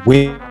watch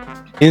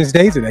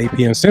Wednesdays at 8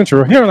 p.m.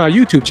 Central here on our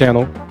YouTube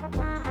channel.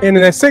 And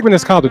that segment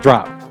is called The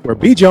Drop, where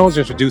B. Jones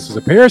introduces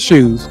a pair of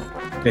shoes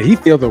that he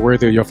feels are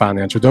worthy of your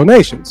financial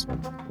donations.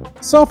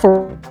 So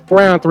for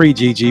round 3,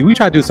 GG, we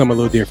try to do something a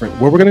little different.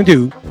 What we're going to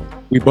do,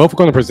 we both are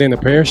going to present a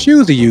pair of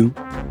shoes to you.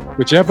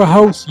 Whichever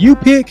host you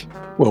pick,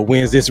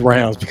 wins this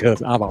round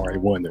because I've already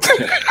won them.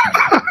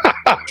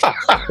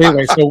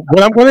 Anyway, so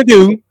what I'm going to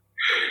do,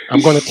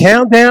 I'm going to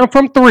count down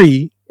from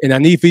 3, and I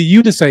need for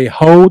you to say,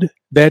 hold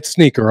that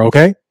sneaker,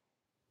 okay?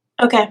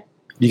 Okay.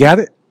 You got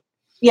it?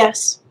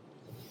 Yes.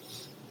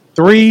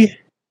 3,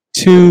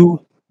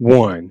 2,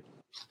 1.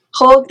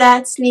 Hold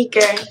that sneaker.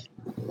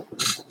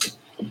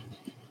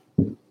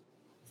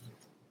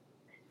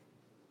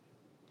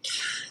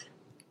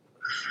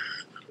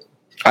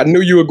 I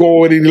knew you were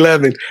going with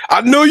 11.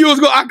 I knew you was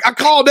going. I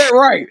called that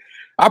right.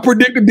 I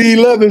predicted the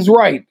 11s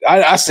right.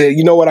 I said,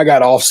 you know what? I got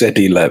to offset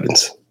the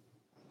 11s.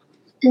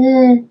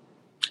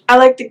 I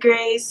like the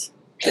grays.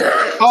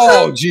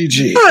 Oh,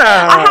 GG.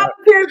 I have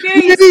a pair of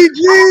grays.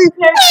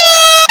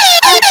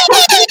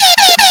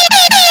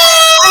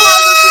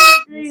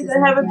 I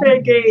have a pair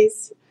of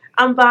grays.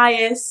 I'm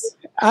biased.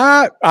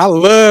 I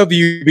love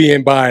you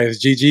being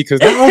biased, GG, because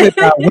not only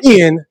did I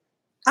win,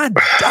 I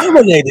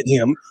dominated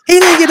him. He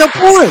didn't get a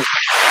point.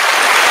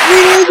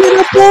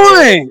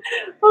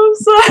 I'm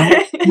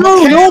sorry.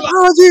 No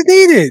apologies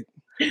needed.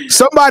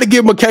 Somebody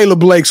get Michaela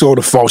Blakes on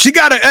the phone. We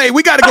got to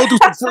go through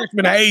some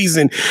freshman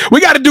hazing.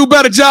 We got to do a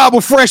better job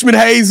with freshman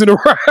hazing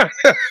around.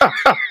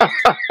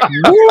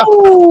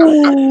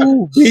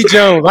 B.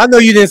 Jones, I know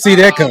you didn't see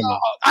that coming.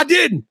 I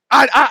didn't.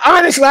 I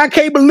honestly, I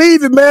can't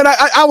believe it, man.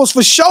 I was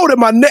for sure that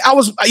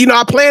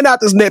I planned out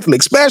this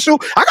Netflix special.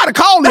 I got to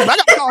call him. I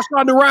got to call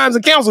Shonda Rhimes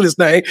and cancel this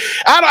thing.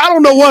 I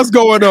don't know what's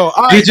going on.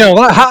 B. Jones,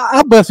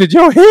 I busted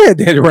your head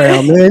that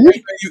round, man.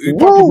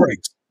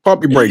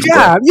 Pump your brakes.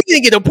 God, you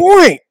didn't get a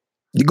point.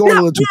 You're going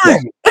a little too far.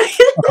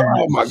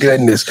 Oh my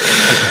goodness,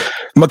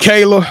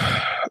 Michaela,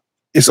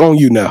 it's on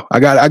you now.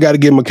 I got to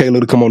get Michaela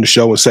to come on the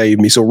show and save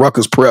me. So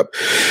Rutgers Prep,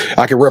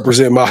 I can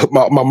represent my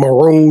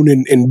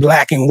maroon and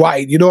black and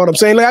white. You know what I'm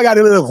saying? Like I got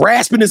a little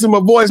raspiness in my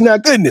voice now.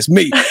 Goodness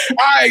me. All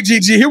right,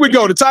 GG, here we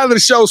go. The title of the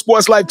show,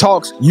 Sports Life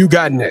Talks. You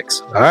got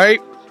next. All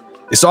right.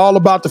 It's all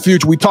about the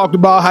future. We talked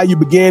about how you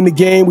began the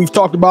game. We've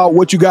talked about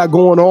what you got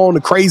going on,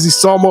 the crazy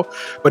summer.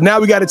 But now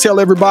we got to tell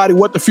everybody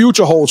what the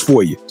future holds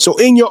for you. So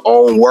in your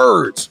own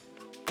words,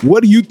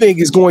 what do you think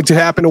is going to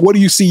happen, or what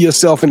do you see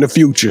yourself in the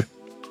future?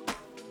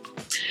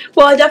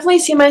 Well, I definitely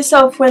see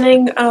myself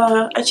winning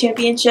a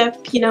championship,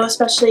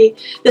 especially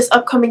this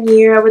upcoming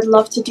year. I would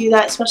love to do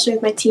that, especially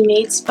with my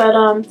teammates.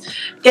 But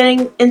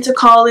getting into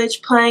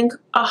college, playing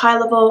a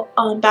high-level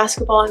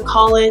basketball in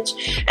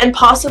college, and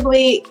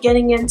possibly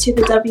getting into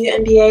the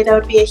WNBA, that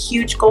would be a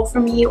huge goal for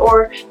me,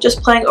 or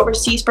just playing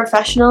overseas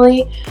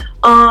professionally,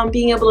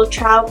 being able to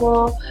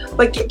travel,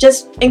 but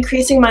just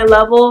increasing my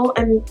level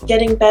and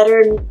getting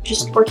better and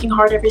just working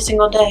hard every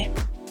single day.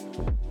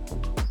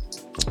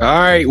 All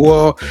right.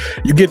 Well,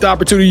 you get the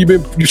opportunity.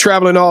 You're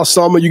traveling all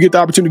summer. You get the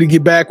opportunity to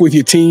get back with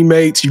your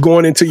teammates. You're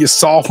going into your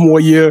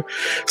sophomore year.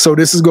 So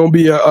this is going to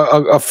be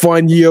a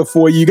fun year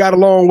for you. You got a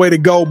long way to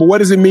go. But what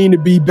does it mean to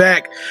be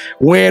back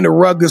wearing the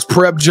Rutgers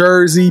prep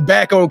jersey,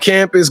 back on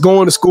campus,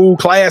 going to school,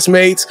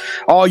 classmates,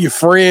 all your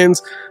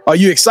friends? Are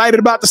you excited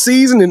about the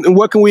season? And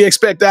what can we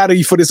expect out of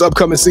you for this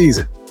upcoming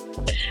season?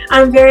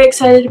 I'm very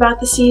excited about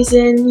the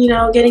season,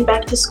 getting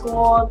back to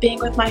school, being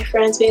with my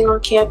friends, being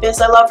on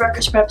campus. I love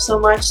Rutgers Prep so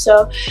much,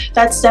 so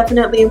that's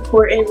definitely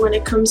important when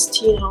it comes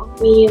to,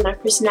 me and my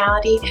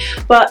personality.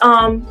 But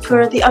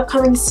for the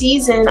upcoming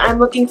season, I'm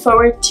looking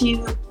forward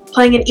to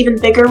playing an even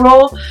bigger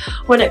role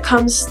when it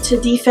comes to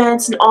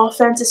defense and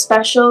offense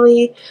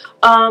especially,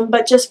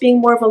 but just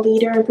being more of a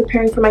leader and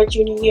preparing for my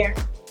junior year.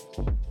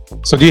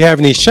 So do you have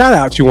any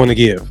shout-outs you want to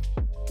give?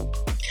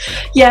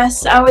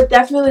 Yes, I would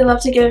definitely love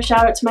to give a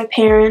shout out to my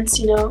parents.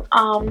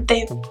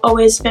 They've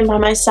always been by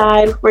my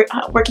side,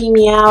 working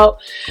me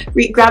out,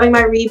 grabbing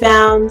my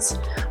rebounds.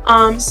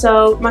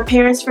 So my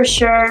parents for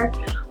sure.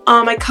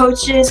 My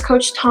coaches,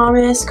 Coach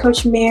Thomas,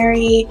 Coach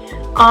Mary,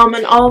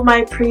 and all of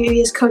my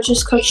previous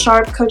coaches, Coach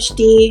Sharp, Coach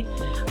D.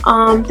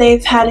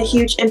 They've had a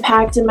huge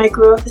impact in my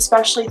growth,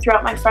 especially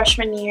throughout my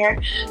freshman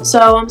year.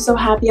 So I'm so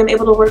happy I'm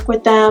able to work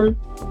with them.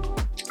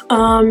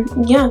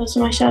 Those are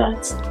my shout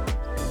outs.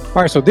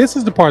 All right, so this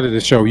is the part of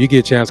the show you get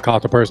a chance to call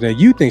out the person that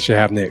you think should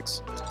have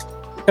next.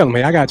 Tell them,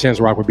 hey, I got a chance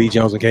to rock with B.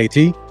 Jones and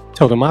KT.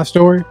 Told them my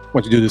story.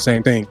 Want you to do the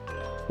same thing.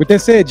 With that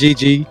said,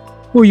 GiGi,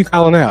 who are you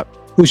calling out?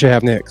 Who should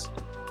have next?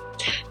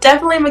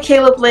 Definitely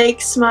Michaela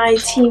Blakes, my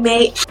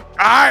teammate.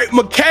 All right,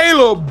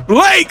 Michaela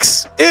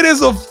Blakes, it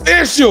is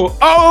official.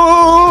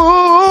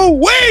 Oh,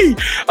 wait.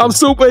 I'm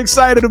super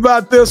excited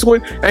about this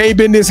one. I ain't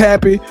been this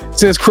happy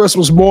since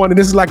Christmas morning.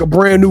 This is like a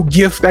brand new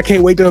gift. I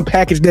can't wait to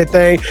unpackage that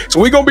thing. So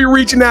we're going to be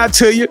reaching out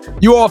to you.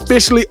 You are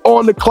officially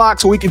on the clock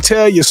so we can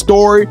tell your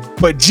story.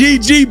 But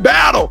GiGi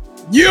Battle,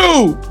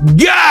 you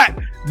got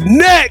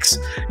next.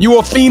 You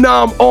are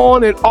phenom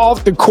on and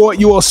off the court.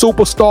 You are a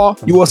superstar.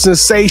 You are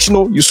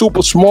sensational. You're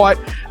super smart.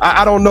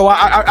 I don't know.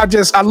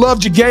 I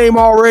loved your game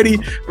already,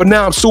 but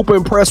now I'm super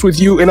impressed with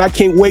you, and I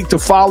can't wait to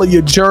follow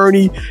your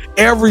journey.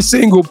 Every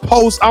single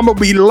post I'm gonna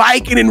be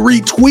liking and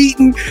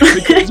retweeting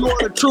because you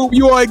are the truth.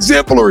 You are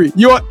exemplary.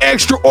 You are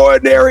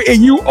extraordinary,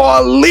 and you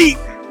are elite.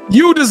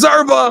 You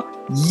deserve a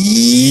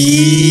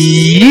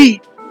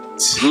yeet.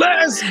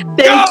 Let's go.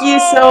 Thank you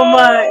so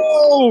much.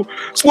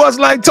 Sports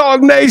Like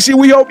Talk Nation,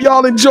 we hope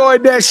y'all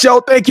enjoyed that show.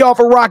 Thank y'all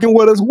for rocking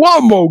with us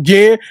one more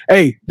again.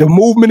 Hey, the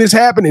movement is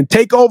happening.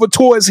 Takeover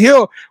Tour is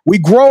here. We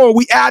growing.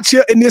 We out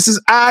here, and this is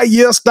our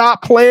year.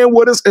 Stop playing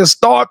with us and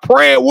start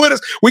praying with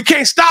us. We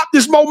can't stop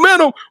this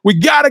momentum. We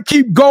got to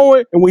keep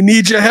going, and we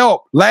need your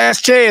help.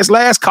 Last chance,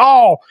 last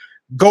call.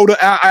 Go to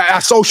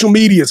our social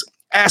medias.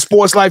 At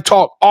Sports Life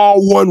Talk,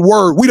 all one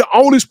word. We the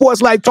only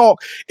Sports Life Talk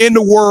in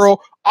the world,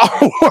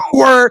 all one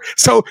word.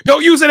 So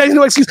don't use it as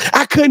no excuse.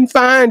 I couldn't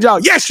find y'all.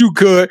 Yes, you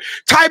could.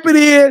 Type it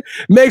in.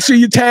 Make sure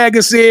you tag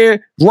us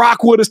in.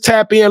 Rock with us.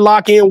 Tap in.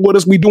 Lock in with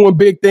us. We doing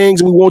big things,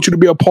 and we want you to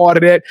be a part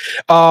of that.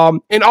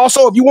 And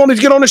also, if you want to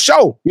get on the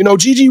show,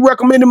 GiGi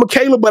recommended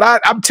Michaela, but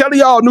I'm telling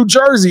y'all, New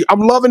Jersey,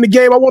 I'm loving the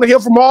game. I want to hear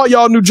from all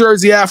y'all New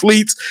Jersey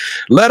athletes.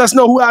 Let us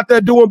know who out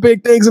there doing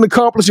big things and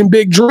accomplishing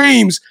big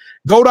dreams.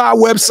 Go to our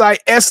website,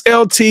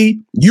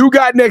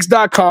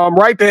 sltugotnext.com,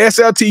 right there,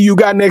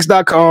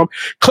 sltugotnext.com.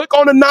 Click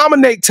on the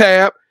nominate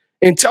tab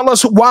and tell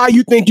us why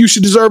you think you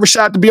should deserve a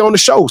shot to be on the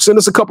show. Send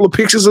us a couple of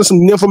pictures and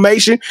some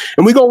information,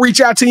 and we're going to reach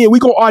out to you, and we're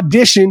going to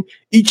audition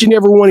each and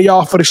every one of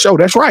y'all for the show.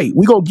 That's right.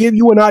 We're going to give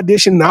you an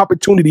audition, an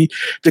opportunity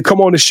to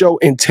come on the show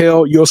and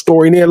tell your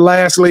story. And then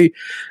lastly,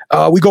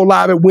 we go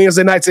live at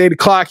Wednesday nights at 8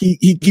 o'clock.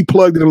 He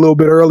plugged it a little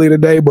bit earlier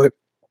today, but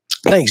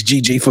thanks,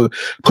 GiGi, for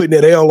putting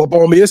that L up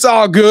on me. It's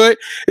all good.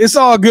 It's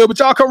all good. But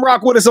y'all come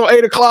rock with us on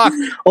 8 o'clock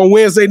on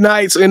Wednesday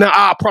nights, and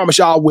I promise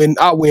y'all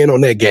I'll win on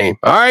that game.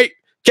 All right?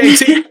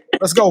 KT,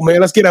 let's go,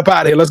 man. Let's get up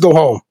out of here. Let's go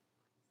home.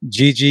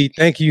 GiGi,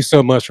 thank you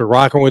so much for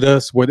rocking with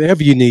us.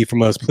 Whatever you need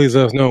from us, please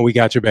let us know. We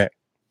got your back.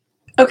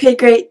 Okay,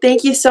 great.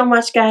 Thank you so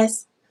much,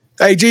 guys.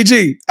 Hey,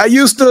 GiGi, I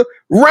used to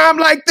rhyme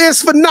like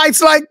this for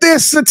nights like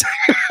this.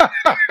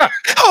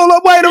 Hold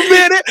up, wait a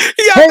minute.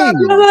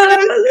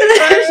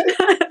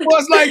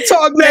 What's like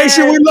Talk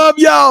Nation? We love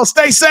y'all.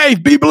 Stay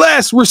safe, be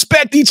blessed,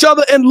 respect each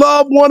other, and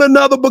love one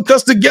another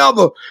because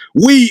together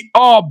we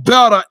are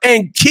better.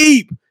 And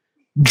keep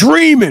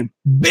dreaming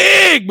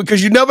big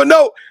because you never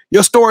know.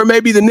 Your story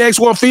may be the next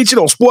one featured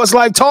on Sports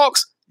Life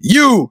Talks.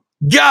 You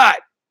got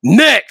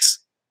next.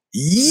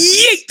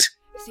 Yeet.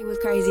 See what's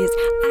crazy is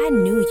I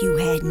knew you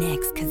had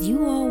next because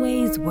you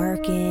always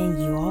working,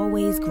 you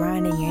always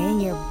grinding, you're in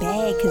your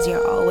bag because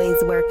you're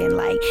always working.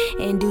 Like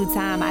in due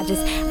time, I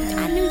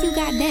knew you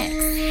got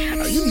next.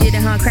 Oh, you did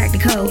it, huh? Crack the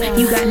code.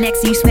 You got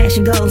next, you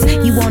smashing goals.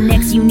 You want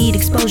next, you need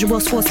exposure. Well,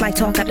 Sports Like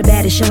Talk got the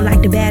baddest show,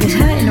 like the baddest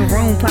in the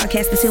room.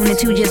 Podcast to tune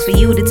into just for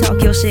you to talk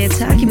your shit.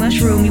 Talk your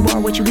mushroom. You are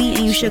what you eat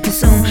and you should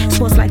consume.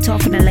 Sports Like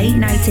Talk from the late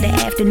night to the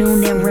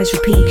afternoon, then rest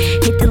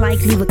repeat. Hit the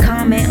like, leave a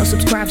comment, or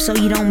subscribe so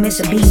you don't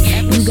miss a beat.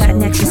 You got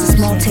next is a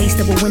small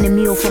taste of a winning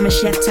meal from a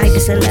chef type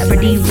of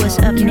celebrity. What's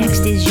up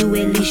next is you,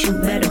 at least you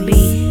better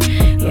be.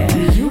 Yeah,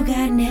 you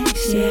got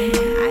next, yeah.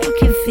 I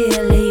can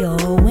feel it,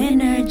 you're a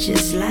winner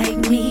just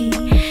like me.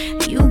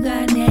 You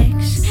got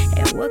next,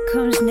 and what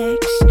comes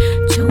next?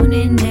 Tune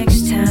in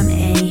next time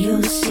and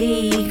you'll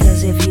see.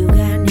 Cause if you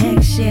got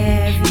next,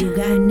 yeah, if you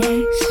got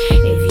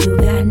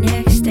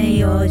next, then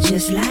you're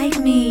just like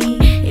me.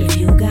 If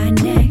you got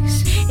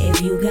next, yeah,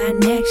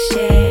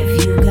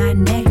 if you got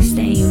next,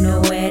 then you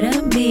know where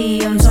to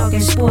be. I'm talking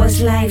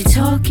Sports Life,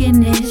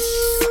 talking this.